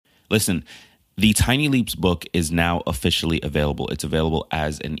Listen, the Tiny Leaps book is now officially available. It's available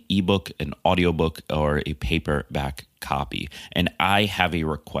as an ebook, an audiobook, or a paperback copy. And I have a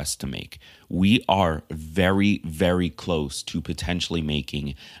request to make. We are very, very close to potentially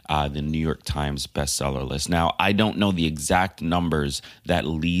making the New York Times bestseller list. Now, I don't know the exact numbers that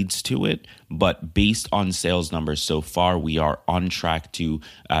leads to it, but based on sales numbers so far, we are on track to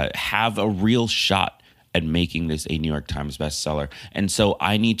have a real shot at making this a New York Times bestseller. And so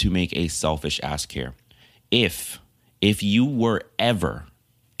I need to make a selfish ask here. If you were ever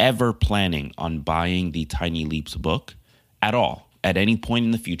planning on buying the Tiny Leaps book at all, at any point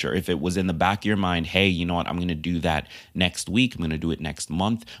in the future, if it was in the back of your mind, hey, you know what, I'm going to do that next week, I'm going to do it next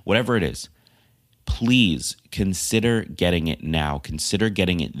month, whatever it is, please consider getting it now. Consider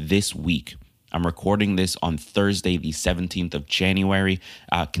getting it this week. I'm recording this on Thursday, the 17th of January.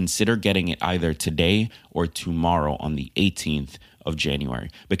 Consider getting it either today or tomorrow on the 18th of January.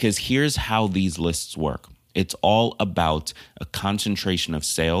 Because here's how these lists work. It's all about a concentration of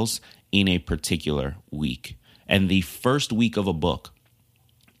sales in a particular week. And the first week of a book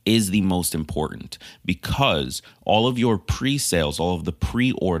is the most important because all of your pre-sales, all of the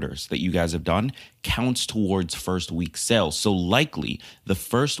pre-orders that you guys have done counts towards first week sales. So likely the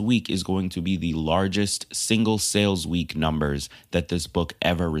first week is going to be the largest single sales week numbers that this book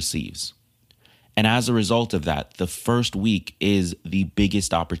ever receives. And as a result of that, the first week is the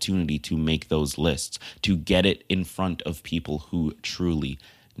biggest opportunity to make those lists, to get it in front of people who truly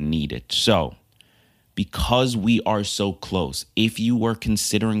need it. So because we are so close, if you were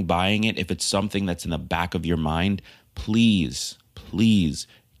considering buying it, if it's something that's in the back of your mind, please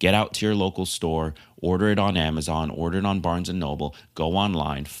get out to your local store, order it on Amazon, order it on Barnes & Noble, go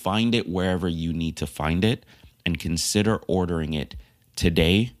online, find it wherever you need to find it, and consider ordering it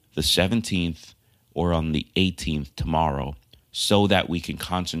today, the 17th, or on the 18th, tomorrow, so that we can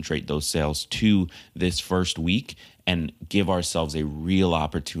concentrate those sales to this first week and give ourselves a real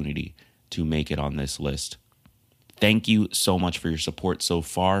opportunity to make it on this list. Thank you so much for your support so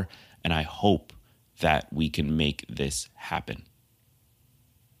far, and I hope that we can make this happen.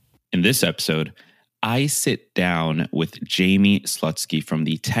 In this episode, I sit down with Jaime Slutzky from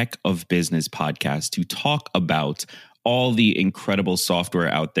the Tech of Business podcast to talk about all the incredible software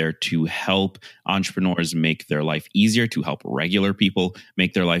out there to help entrepreneurs make their life easier, to help regular people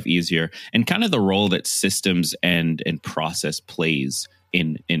make their life easier, and kind of the role that systems and process plays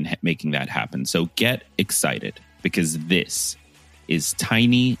in making that happen. So get excited because this is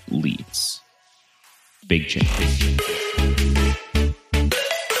Tiny Leaps, Big Changes.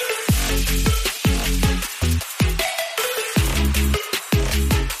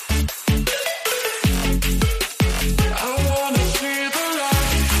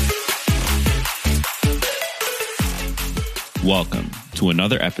 Welcome to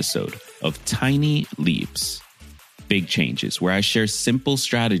another episode of Tiny Leaps, Big Changes, where I share simple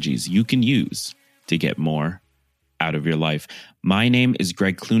strategies you can use to get more out of your life. My name is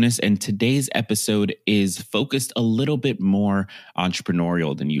Greg Clunas, and today's episode is focused a little bit more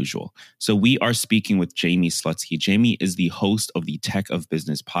entrepreneurial than usual. So we are speaking with Jaime Slutzky. Jaime is the host of the Tech of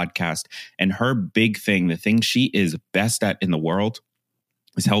Business podcast, and her big thing, the thing she is best at in the world,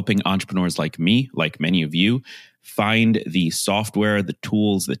 is helping entrepreneurs like me, like many of you, find the software, the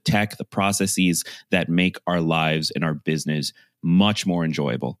tools, the tech, the processes that make our lives and our business much more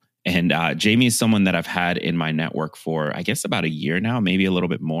enjoyable. And Jaime is someone that I've had in my network for, I guess, about a year now, maybe a little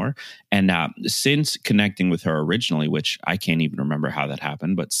bit more. And since connecting with her originally, which I can't even remember how that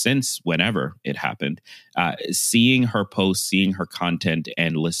happened, but since whenever it happened, seeing her posts, seeing her content,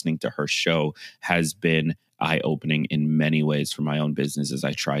 and listening to her show has been eye-opening in many ways for my own business as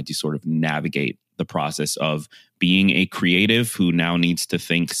I try to sort of navigate the process of being a creative who now needs to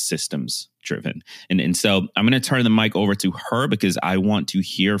think systems driven. And so I'm going to turn the mic over to her because I want to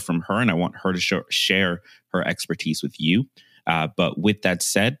hear from her and I want her to share her expertise with you. But with that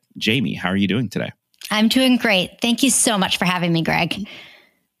said, Jaime, how are you doing today? I'm doing great. Thank you so much for having me, Greg.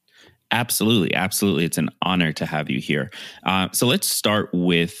 Absolutely. Absolutely. It's an honor to have you here. So let's start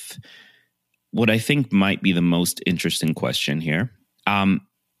with what I think might be the most interesting question here.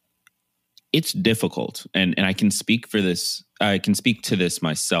 It's difficult, and I can speak for this. I can speak to this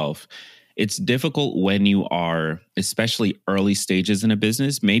myself. It's difficult when you are, especially early stages in a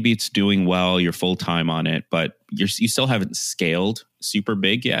business. Maybe it's doing well, you're full time on it, but you still haven't scaled super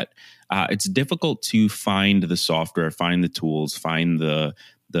big yet. It's difficult to find the software, find the tools, find the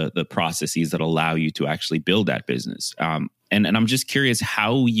processes that allow you to actually build that business. And I'm just curious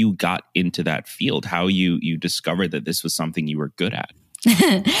how you got into that field, how you discovered that this was something you were good at.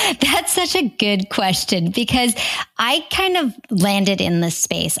 That's such a good question because I kind of landed in this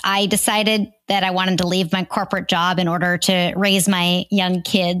space. I decided that I wanted to leave my corporate job in order to raise my young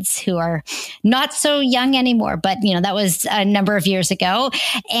kids who are not so young anymore. But, that was a number of years ago.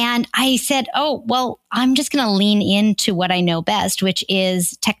 And I said, oh, well, I'm just going to lean into what I know best, which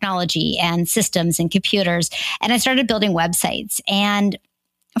is technology and systems and computers. And I started building websites. And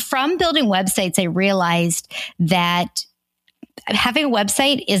from building websites, I realized that having a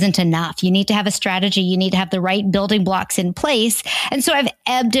website isn't enough. You need to have a strategy. You need to have the right building blocks in place. And so I've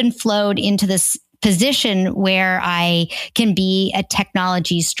ebbed and flowed into this position where I can be a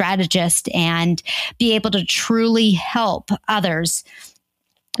technology strategist and be able to truly help others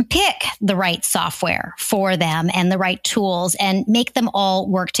pick the right software for them and the right tools and make them all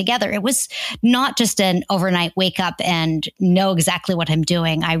work together. It was not just an overnight wake up and know exactly what I'm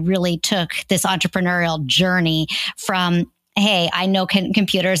doing. I really took this entrepreneurial journey from hey, I know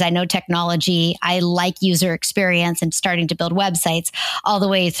computers, I know technology, I like user experience and starting to build websites all the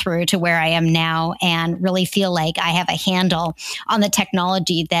way through to where I am now and really feel like I have a handle on the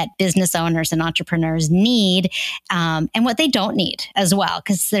technology that business owners and entrepreneurs need and what they don't need as well.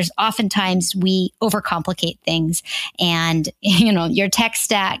 Because there's oftentimes we overcomplicate things and, your tech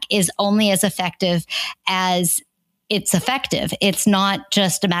stack is only as effective as it's effective. It's not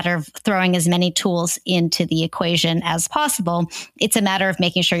just a matter of throwing as many tools into the equation as possible. It's a matter of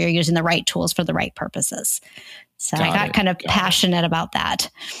making sure you're using the right tools for the right purposes. So I got kind of passionate about that.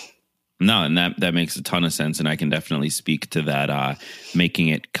 No, and that makes a ton of sense. And I can definitely speak to that making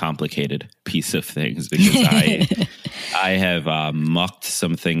it complicated piece of things because I have mucked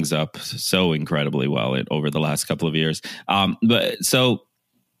some things up so incredibly well over the last couple of years.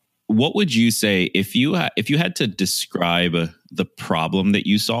 What would you say if you had to describe the problem that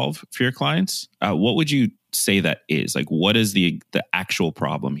you solve for your clients? What would you say that is? Like, what is the actual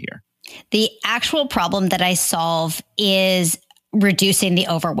problem here? The actual problem that I solve is reducing the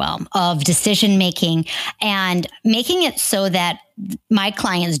overwhelm of decision making and making it so that my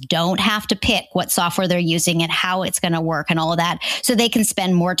clients don't have to pick what software they're using and how it's going to work and all of that. So they can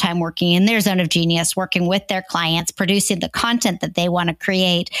spend more time working in their zone of genius, working with their clients, producing the content that they want to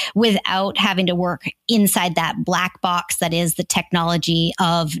create without having to work inside that black box that is the technology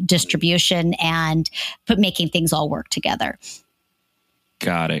of distribution and making things all work together.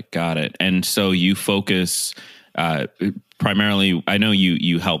 Got it. And so you focus primarily, I know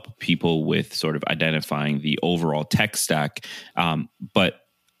you help people with sort of identifying the overall tech stack, but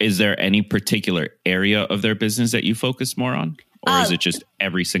is there any particular area of their business that you focus more on? Or is it just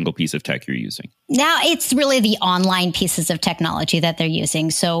every single piece of tech you're using? Now it's really the online pieces of technology that they're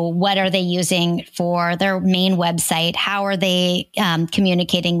using. So what are they using for their main website? How are they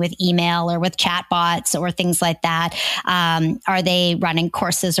communicating with email or with chatbots or things like that? Are they running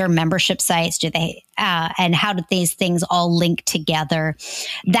courses or membership sites? Do they and how do these things all link together?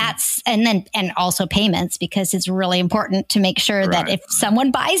 And also payments, because it's really important to make sure that if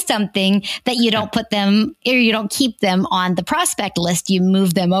someone buys something that you don't put them or you don't keep them on the prospect list, you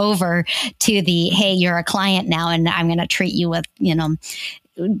move them over to the, hey, you're a client now and I'm going to treat you with,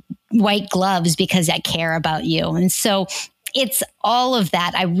 white gloves because I care about you. And so it's all of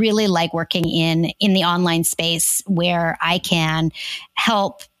that. I really like working in the online space where I can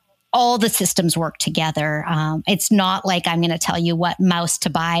help all the systems work together. It's not like I'm going to tell you what mouse to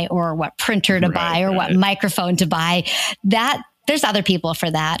buy or what printer to buy or what microphone to buy. There's other people for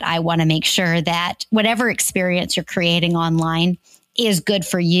that. I want to make sure that whatever experience you're creating online is good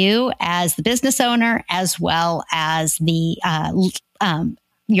for you as the business owner, as well as the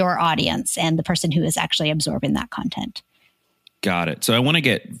your audience and the person who is actually absorbing that content. Got it. So I want to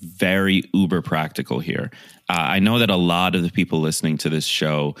get very uber practical here. I know that a lot of the people listening to this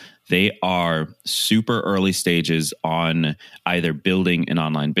show, they are super early stages on either building an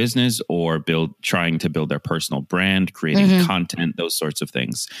online business or trying to build their personal brand, creating content, those sorts of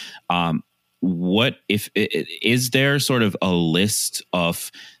things. Is there sort of a list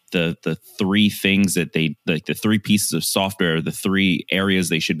of the three things that they like, the three pieces of software, the three areas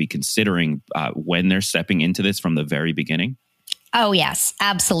they should be considering when they're stepping into this from the very beginning? Oh, yes,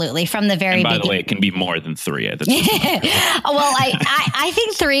 absolutely. From the very beginning. By the way, it can be more than three. Well, I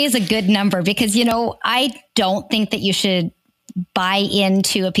think 3 is a good number because, I don't think that you should buy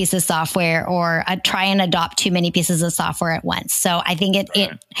into a piece of software or try and adopt too many pieces of software at once. So I think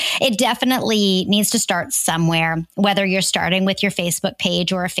it definitely needs to start somewhere, whether you're starting with your Facebook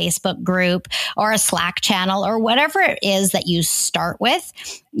page or a Facebook group or a Slack channel or whatever it is that you start with,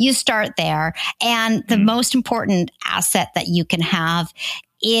 you start there. And the most important asset that you can have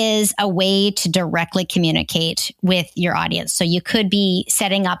is a way to directly communicate with your audience. So you could be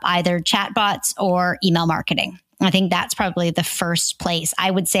setting up either chatbots or email marketing. I think that's probably the first place. I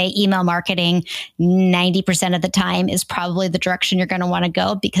would say email marketing 90% of the time is probably the direction you're going to want to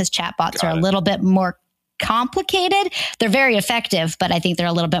go, because chatbots are a little bit more complicated. They're very effective, but I think they're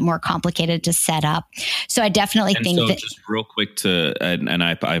a little bit more complicated to set up. So I definitely think that just real quick and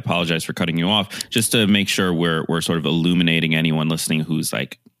I apologize for cutting you off, just to make sure we're sort of illuminating anyone listening who's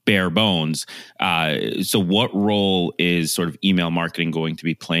like bare bones. So what role is sort of email marketing going to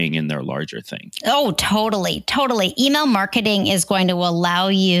be playing in their larger thing? Oh, totally. Email marketing is going to allow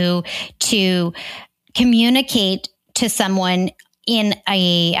you to communicate to someone in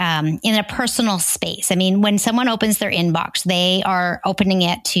a personal space. I mean, when someone opens their inbox, they are opening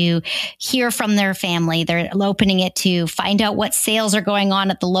it to hear from their family. They're opening it to find out what sales are going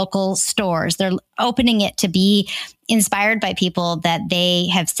on at the local stores. They're opening it to be inspired by people that they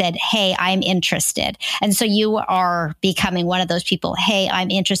have said, hey, I'm interested. And so you are becoming one of those people. Hey,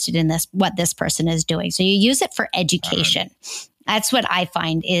 I'm interested in this, what this person is doing. So you use it for education. That's what I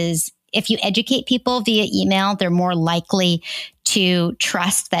find is, if you educate people via email, they're more likely to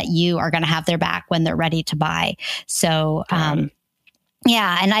trust that you are going to have their back when they're ready to buy. So,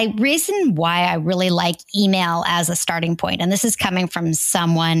 yeah. And reason why I really like email as a starting point, and this is coming from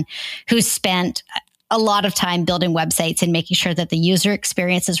someone who spent a lot of time building websites and making sure that the user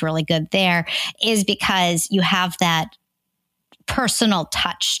experience is really good there, is because you have that personal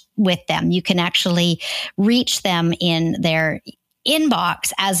touch with them. You can actually reach them in their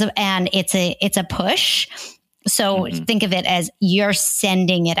inbox and it's a push. So think of it as you're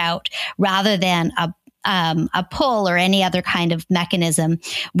sending it out rather than a pull or any other kind of mechanism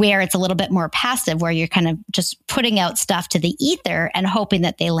where it's a little bit more passive, where you're kind of just putting out stuff to the ether and hoping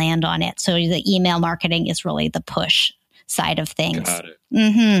that they land on it. So the email marketing is really the push side of things. Got it.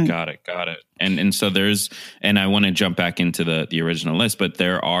 Got it. And so and I want to jump back into the original list, but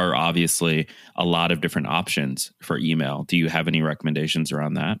there are obviously a lot of different options for email. Do you have any recommendations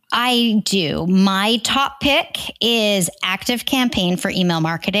around that? I do. My top pick is ActiveCampaign for email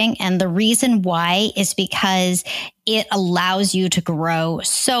marketing. And the reason why is because it allows you to grow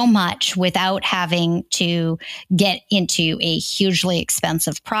so much without having to get into a hugely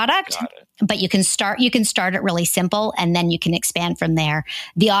expensive product. Got it. But you can start it really simple, and then you can expand from there.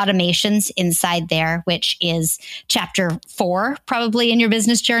 The automations inside there, which is chapter 4, probably in your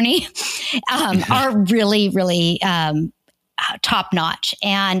business journey, are really, really top notch.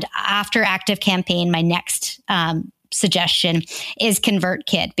 And after ActiveCampaign, my next suggestion is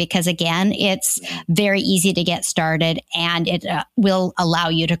ConvertKit, because again, it's very easy to get started, and it will allow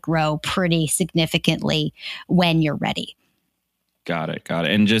you to grow pretty significantly when you're ready. Got it.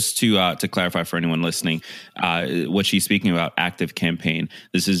 And just to clarify for anyone listening, what she's speaking about, ActiveCampaign,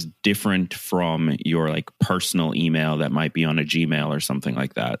 this is different from your like personal email that might be on a Gmail or something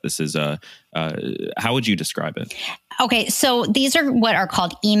like that. This is how would you describe it? Okay, so these are what are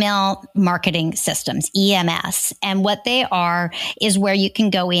called email marketing systems, EMS. And what they are is where you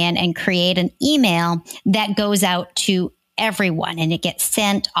can go in and create an email that goes out to everyone, and it gets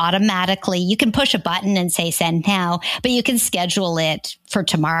sent automatically. You can push a button and say send now, but you can schedule it for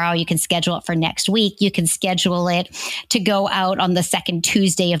tomorrow. You can schedule it for next week. You can schedule it to go out on the second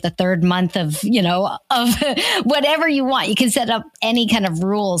Tuesday of the third month of whatever you want. You can set up any kind of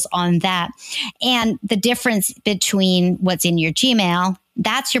rules on that. And the difference between what's in your Gmail,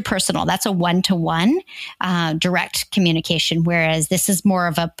 that's your personal, that's a one-to-one direct communication. Whereas this is more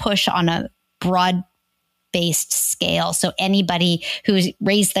of a push on a broad based scale. So anybody who's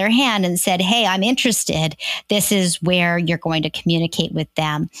raised their hand and said, hey, I'm interested, this is where you're going to communicate with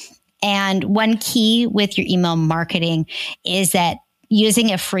them. And one key with your email marketing is that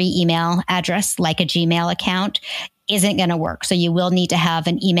using a free email address like a Gmail account isn't going to work. So you will need to have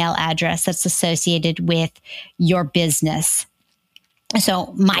an email address that's associated with your business.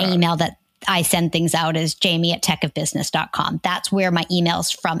 So my email that I send things out as Jaime@techofbusiness.com. That's where my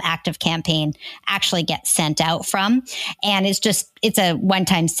emails from ActiveCampaign actually get sent out from. And it's a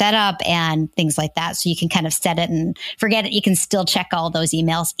one-time setup and things like that. So you can kind of set it and forget it. You can still check all those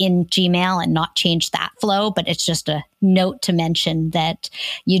emails in Gmail and not change that flow. But it's just a note to mention that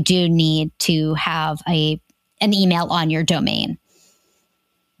you do need to have an email on your domain.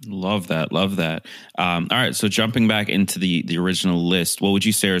 Love that. All right. So jumping back into the original list, what would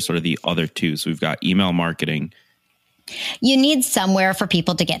you say are sort of the other two? So we've got email marketing. You need somewhere for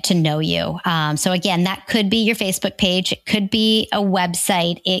people to get to know you. So again, that could be your Facebook page. It could be a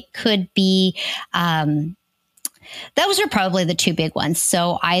website. It could be, those are probably the two big ones.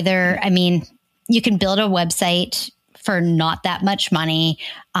 So you can build a website for not that much money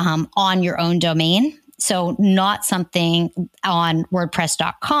on your own domain. So not something on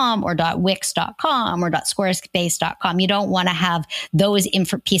WordPress.com or .wix.com or .squarespace.com. You don't want to have those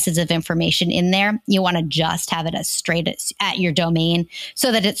pieces of information in there. You want to just have it as straight at your domain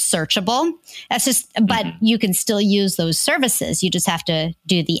so that it's searchable. That's just, but you can still use those services. You just have to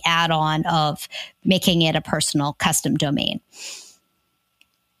do the add-on of making it a personal custom domain.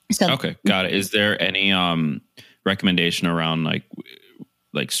 So, okay, got it. Is there any recommendation around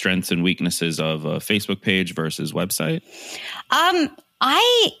like strengths and weaknesses of a Facebook page versus website?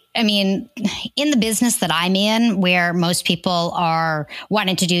 I mean, in the business that I'm in, where most people are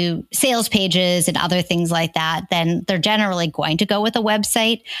wanting to do sales pages and other things like that, then they're generally going to go with a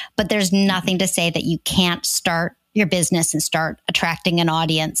website. But there's nothing to say that you can't start your business and start attracting an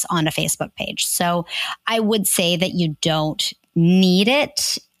audience on a Facebook page. So I would say that you don't need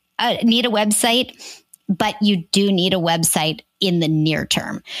need a website, but you do need a website in the near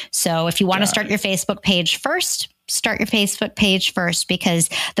term. So if you want to start your Facebook page first, start your Facebook page first, because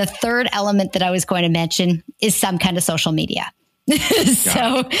the third element that I was going to mention is some kind of social media.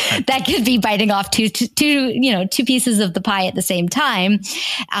 So that could be biting off two pieces of the pie at the same time.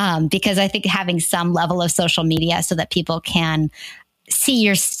 Because I think having some level of social media so that people can see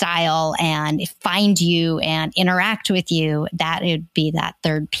your style and find you and interact with you, that would be that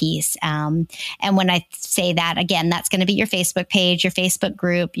third piece. And when I say that, again, that's going to be your Facebook page, your Facebook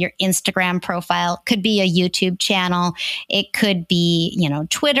group, your Instagram profile, could be a YouTube channel. It could be,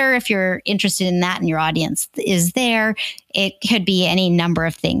 Twitter, if you're interested in that and your audience is there. It could be any number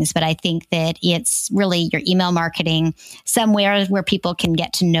of things, but I think that it's really your email marketing, somewhere where people can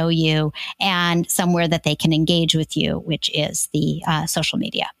get to know you and somewhere that they can engage with you, which is the social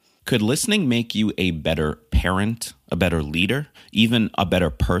media. Could listening make you a better parent, a better leader, even a better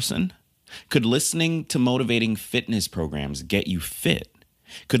person? Could listening to motivating fitness programs get you fit?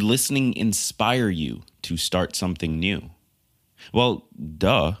 Could listening inspire you to start something new? Well,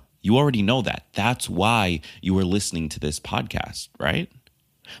 duh. You already know that. That's why you are listening to this podcast, right?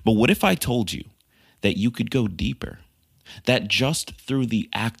 But what if I told you that you could go deeper? That just through the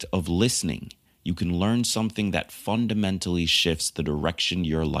act of listening, you can learn something that fundamentally shifts the direction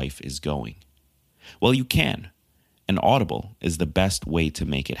your life is going? Well, you can. And Audible is the best way to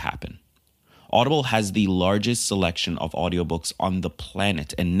make it happen. Audible has the largest selection of audiobooks on the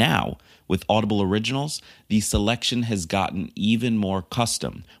planet. And now, with Audible Originals, the selection has gotten even more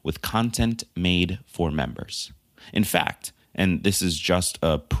custom with content made for members. In fact, and this is just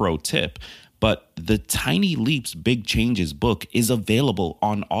a pro tip, but the Tiny Leaps Big Changes book is available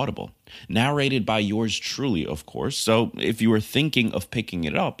on Audible, narrated by yours truly, of course. So if you are thinking of picking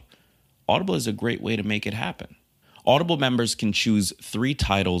it up, Audible is a great way to make it happen. Audible members can choose 3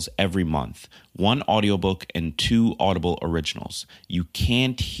 titles every month, 1 audiobook and 2 Audible originals. You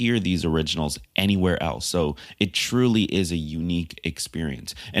can't hear these originals anywhere else, so it truly is a unique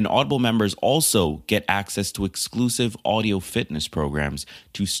experience. And Audible members also get access to exclusive audio fitness programs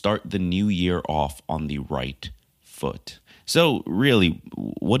to start the new year off on the right foot. So really,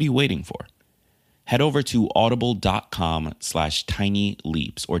 what are you waiting for? Head over to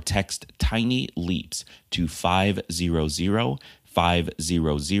audible.com/tinyleaps or text Tiny Leaps to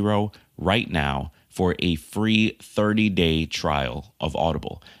 500-500 right now for a free 30-day trial of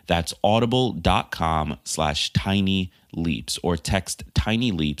Audible. That's audible.com/tinyleaps or text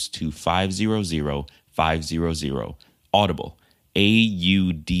Tiny Leaps to 500-500. Audible,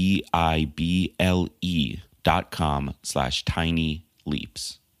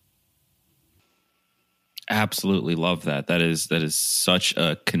 AUDIBLE.com/tinyleaps. Absolutely love that. That is such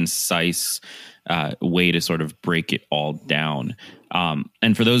a concise way to sort of break it all down.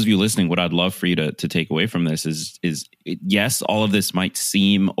 And for those of you listening, what I'd love for you to take away from this is yes, all of this might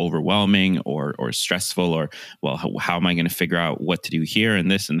seem overwhelming or stressful, or, well, how am I going to figure out what to do here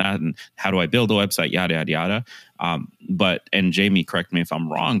and this and that, and how do I build a website, yada, yada, yada. But, and Jamie, correct me if I'm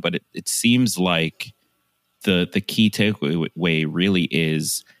wrong, but it seems like the key takeaway really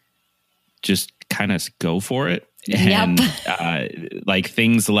is just kind of go for it. And like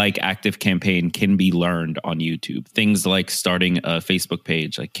things like ActiveCampaign can be learned on YouTube. Things like starting a Facebook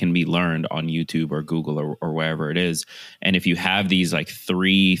page can be learned on YouTube or Google or wherever it is. And if you have these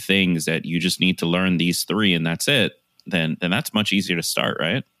 3 things that you just need to learn these 3 and that's it, then that's much easier to start,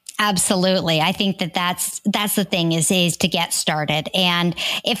 right? Absolutely. I think that's the thing is to get started. And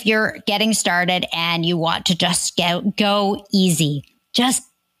if you're getting started and you want to just go easy, just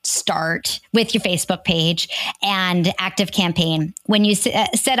start with your Facebook page and ActiveCampaign. When you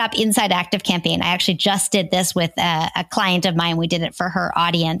set up inside ActiveCampaign, I actually just did this with a client of mine. We did it for her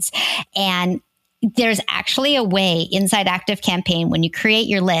audience. And there's actually a way inside ActiveCampaign when you create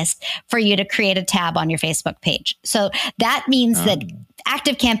your list for you to create a tab on your Facebook page. So that means that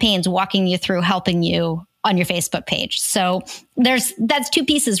ActiveCampaign's walking you through, helping you on your Facebook page. So that's two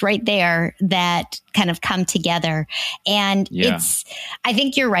pieces right there that kind of come together. And I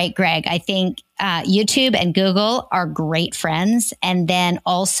think you're right, Greg. I think YouTube and Google are great friends. And then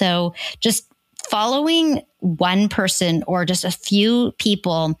also just following one person or just a few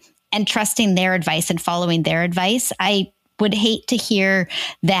people and trusting their advice and following their advice. I would hate to hear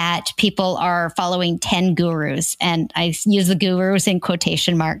that people are following 10 gurus, and I use the gurus in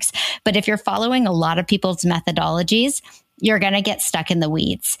quotation marks. But if you're following a lot of people's methodologies, you're going to get stuck in the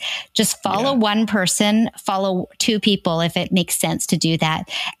weeds. Just follow one person, follow two people if it makes sense to do that.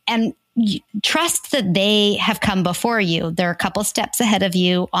 And trust that they have come before you. They're a couple steps ahead of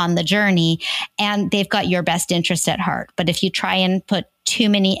you on the journey, and they've got your best interest at heart. But if you try and put too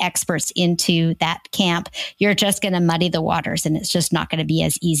many experts into that camp, you're just going to muddy the waters, and it's just not going to be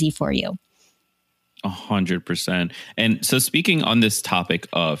as easy for you. 100%. And so speaking on this topic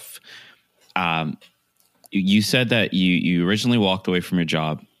of, you said that you originally walked away from your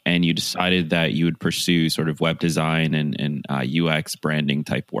job and you decided that you would pursue sort of web design and UX branding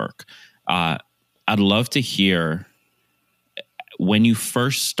type work. I'd love to hear, when you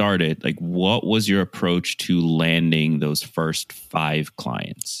first started, like, what was your approach to landing those first 5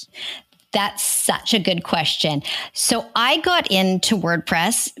 clients? That's such a good question. So I got into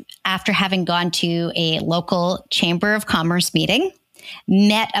WordPress after having gone to a local Chamber of Commerce meeting,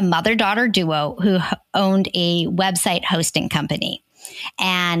 met a mother-daughter duo who owned a website hosting company.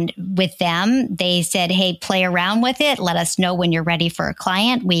 And with them, they said, hey, play around with it. Let us know when you're ready for a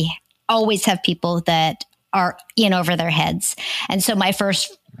client. We always have people that are in over their heads. And so my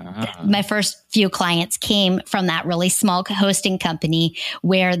first few clients came from that really small hosting company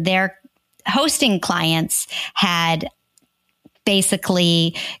where their hosting clients had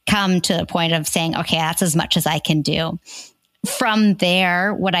basically come to the point of saying, okay, that's as much as I can do. From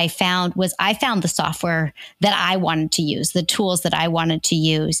there, what I found was I found the software that I wanted to use, the tools that I wanted to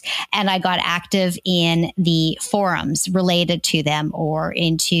use. And I got active in the forums related to them or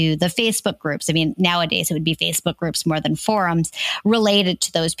into the Facebook groups. I mean, nowadays it would be Facebook groups more than forums related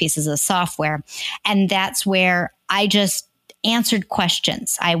to those pieces of software. And that's where I just answered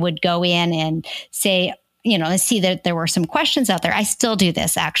questions. I would go in and say, see that there were some questions out there. I still do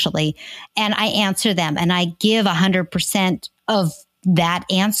this actually. And I answer them and I give 100% of that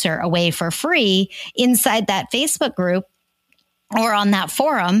answer away for free inside that Facebook group or on that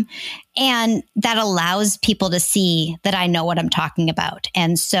forum. And that allows people to see that I know what I'm talking about.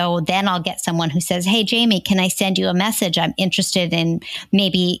 And so then I'll get someone who says, hey, Jaime, can I send you a message? I'm interested in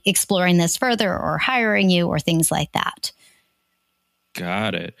maybe exploring this further or hiring you or things like that.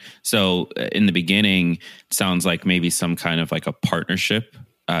 Got it. So in the beginning, it sounds like maybe some kind of like a partnership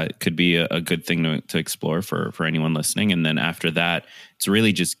could be a good thing to explore for anyone listening. And then after that, it's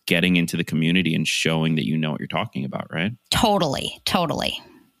really just getting into the community and showing that you know what you're talking about, right? Totally.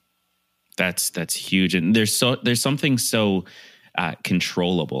 That's huge. And there's something so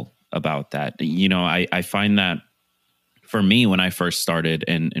controllable about that. I find that for me, when I first started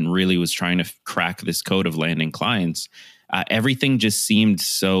and really was trying to crack this code of landing clients, everything just seemed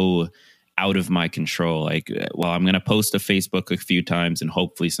so out of my control. Like, well, I'm going to post to Facebook a few times and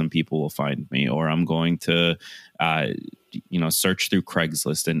hopefully some people will find me, or I'm going to, search through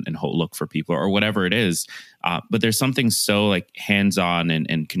Craigslist and look for people or whatever it is. But there's something so like hands-on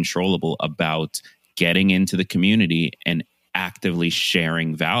and controllable about getting into the community and actively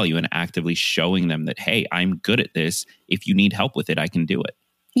sharing value and actively showing them that, hey, I'm good at this. If you need help with it, I can do it.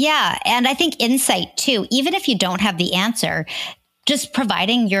 Yeah. And I think insight too, even if you don't have the answer, just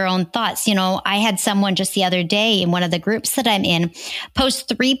providing your own thoughts. I had someone just the other day in one of the groups that I'm in post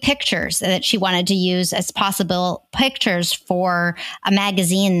 3 pictures that she wanted to use as possible pictures for a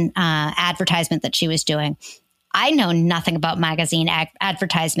magazine advertisement that she was doing. I know nothing about magazine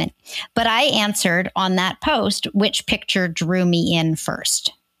advertisement, but I answered on that post which picture drew me in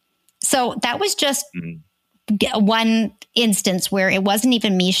first. So that was just one instance where it wasn't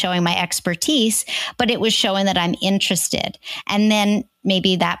even me showing my expertise, but it was showing that I'm interested. And then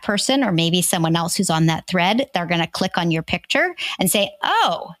maybe that person or maybe someone else who's on that thread, they're going to click on your picture and say,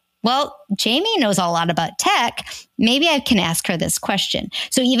 oh, well, Jaime knows a lot about tech. Maybe I can ask her this question.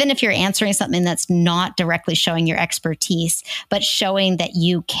 So even if you're answering something that's not directly showing your expertise, but showing that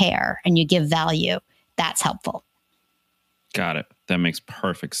you care and you give value, that's helpful. Got it. That makes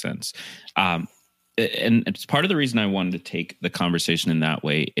perfect sense. And it's part of the reason I wanted to take the conversation in that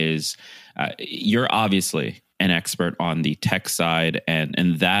way is you're obviously an expert on the tech side,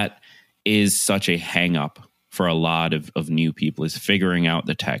 and that is such a hang up for a lot of new people, is figuring out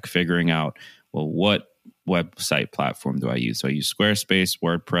the tech, figuring out, well, what website platform do I use? So I use Squarespace,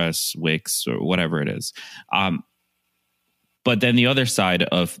 WordPress, Wix, or whatever it is. But then the other side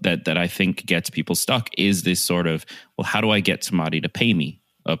of that I think gets people stuck is this sort of, well, how do I get somebody to pay me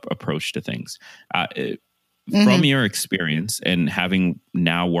approach to things? From your experience and having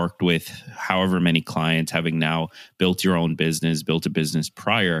now worked with however many clients, having now built your own business, built a business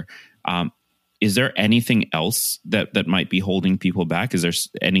prior, is there anything else that might be holding people back? Is there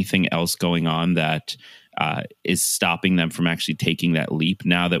anything else going on that is stopping them from actually taking that leap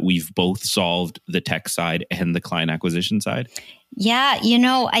now that we've both solved the tech side and the client acquisition side? Yeah,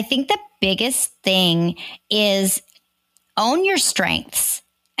 I think the biggest thing is own your strengths.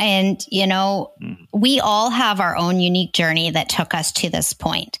 And, we all have our own unique journey that took us to this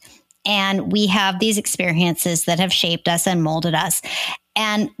point. And we have these experiences that have shaped us and molded us.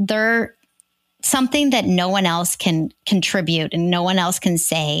 And they're something that no one else can contribute and no one else can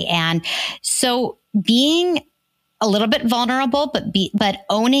say. And so being a little bit vulnerable, but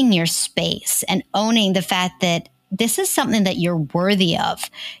owning your space and owning the fact that this is something that you're worthy of.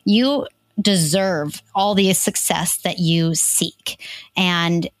 You deserve all the success that you seek,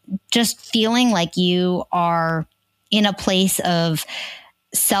 and just feeling like you are in a place of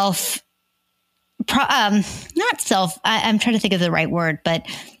I'm trying to think of the right word, but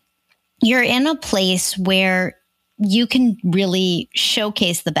you're in a place where you can really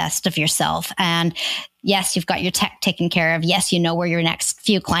showcase the best of yourself. And yes, you've got your tech taken care of. Yes, you know where your next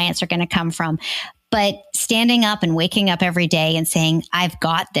few clients are going to come from. But standing up and waking up every day and saying, I've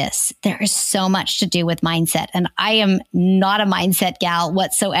got this, there is so much to do with mindset. And I am not a mindset gal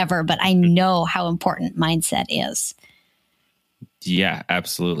whatsoever, but I know how important mindset is. Yeah,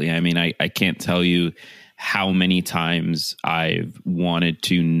 absolutely. I mean, I can't tell you how many times I've wanted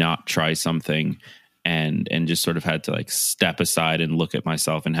to not try something and just sort of had to like step aside and look at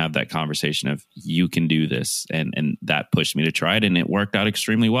myself and have that conversation of, you can do this. And that pushed me to try it, and it worked out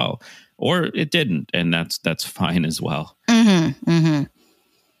extremely well. Or it didn't, and that's fine as well.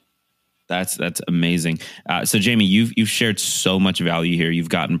 That's amazing. So Jaime, you've shared so much value here. You've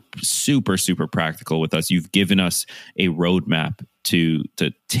gotten super, super practical with us. You've given us a roadmap to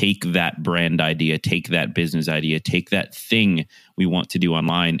take that brand idea, take that business idea, take that thing we want to do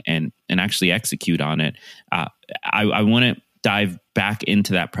online and actually execute on it. I want to dive back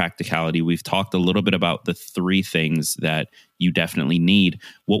into that practicality. We've talked a little bit about the 3 things that you definitely need.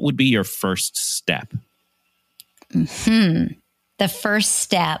 What would be your first step? The first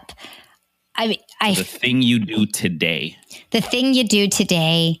step. The thing you do today. The thing you do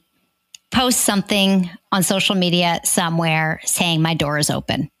today, post something on social media somewhere saying my door is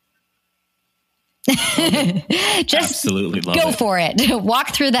open. Just absolutely love go it. For it. Walk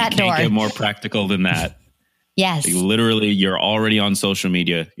through that door. Can't get more practical than that. Yes. Like literally, you're already on social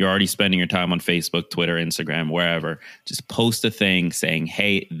media. You're already spending your time on Facebook, Twitter, Instagram, wherever. Just post a thing saying,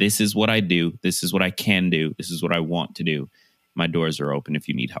 hey, this is what I do. This is what I can do. This is what I want to do. My doors are open if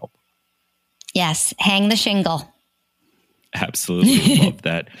you need help. Yes. Hang the shingle. Absolutely. Love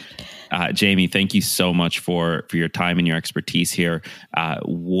that. Jaime, thank you so much for your time and your expertise here.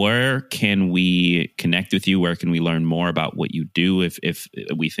 Where can we connect with you? Where can we learn more about what you do if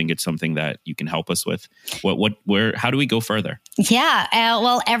we think it's something that you can help us with? How do we go further? Yeah.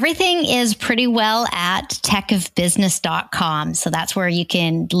 Well, everything is pretty well at techofbusiness.com. So that's where you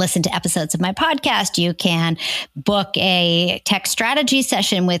can listen to episodes of my podcast. You can book a tech strategy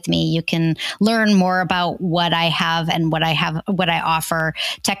session with me. You can learn more about what I have and what I offer.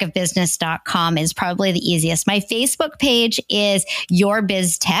 Techofbusiness.com is probably the easiest. My Facebook page is Your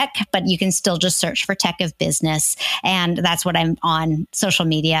Biz Tech, but you can still just search for Tech of Business. And that's what I'm on social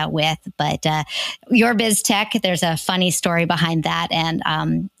media with. But Your Biz Tech, there's a funny story behind that.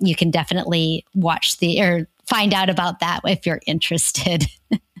 And you can definitely find out about that if you're interested.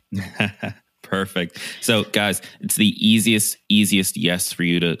 Perfect. So guys, it's the easiest yes for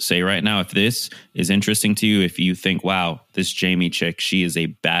you to say right now. If this is interesting to you, if you think, wow, this Jaime chick, she is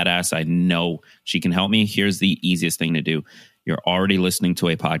a badass. I know she can help me. Here's the easiest thing to do. You're already listening to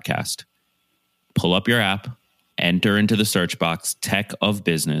a podcast. Pull up your app, enter into the search box, Tech of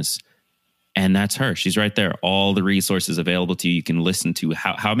Business, and that's her. She's right there. All the resources available to you. You can listen to.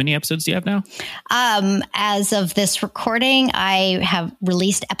 How many episodes do you have now? As of this recording, I have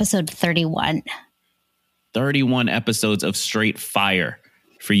released episode 31. 31 episodes of straight fire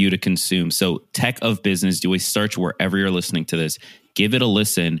for you to consume. So Tech of Business, do a search wherever you're listening to this. Give it a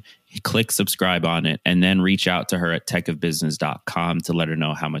listen. Click subscribe on it, and then reach out to her at techofbusiness.com to let her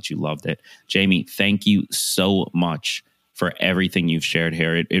know how much you loved it. Jaime, thank you so much for everything you've shared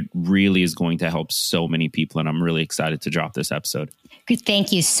here. It really is going to help so many people, and I'm really excited to drop this episode.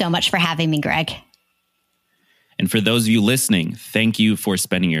 Thank you so much for having me, Greg. And for those of you listening, thank you for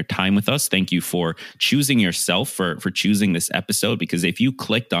spending your time with us. Thank you for choosing yourself, for choosing this episode, because if you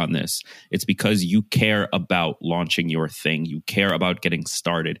clicked on this, it's because you care about launching your thing. You care about getting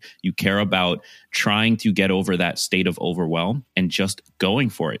started. You care about trying to get over that state of overwhelm and just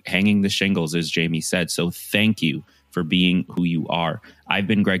going for it, hanging the shingles, as Jaime said. So thank you for being who you are. I've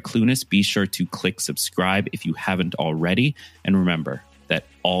been Greg Clunas. Be sure to click subscribe if you haven't already. And remember that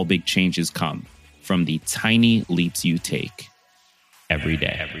all big changes come from the tiny leaps you take every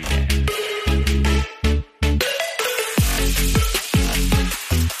day.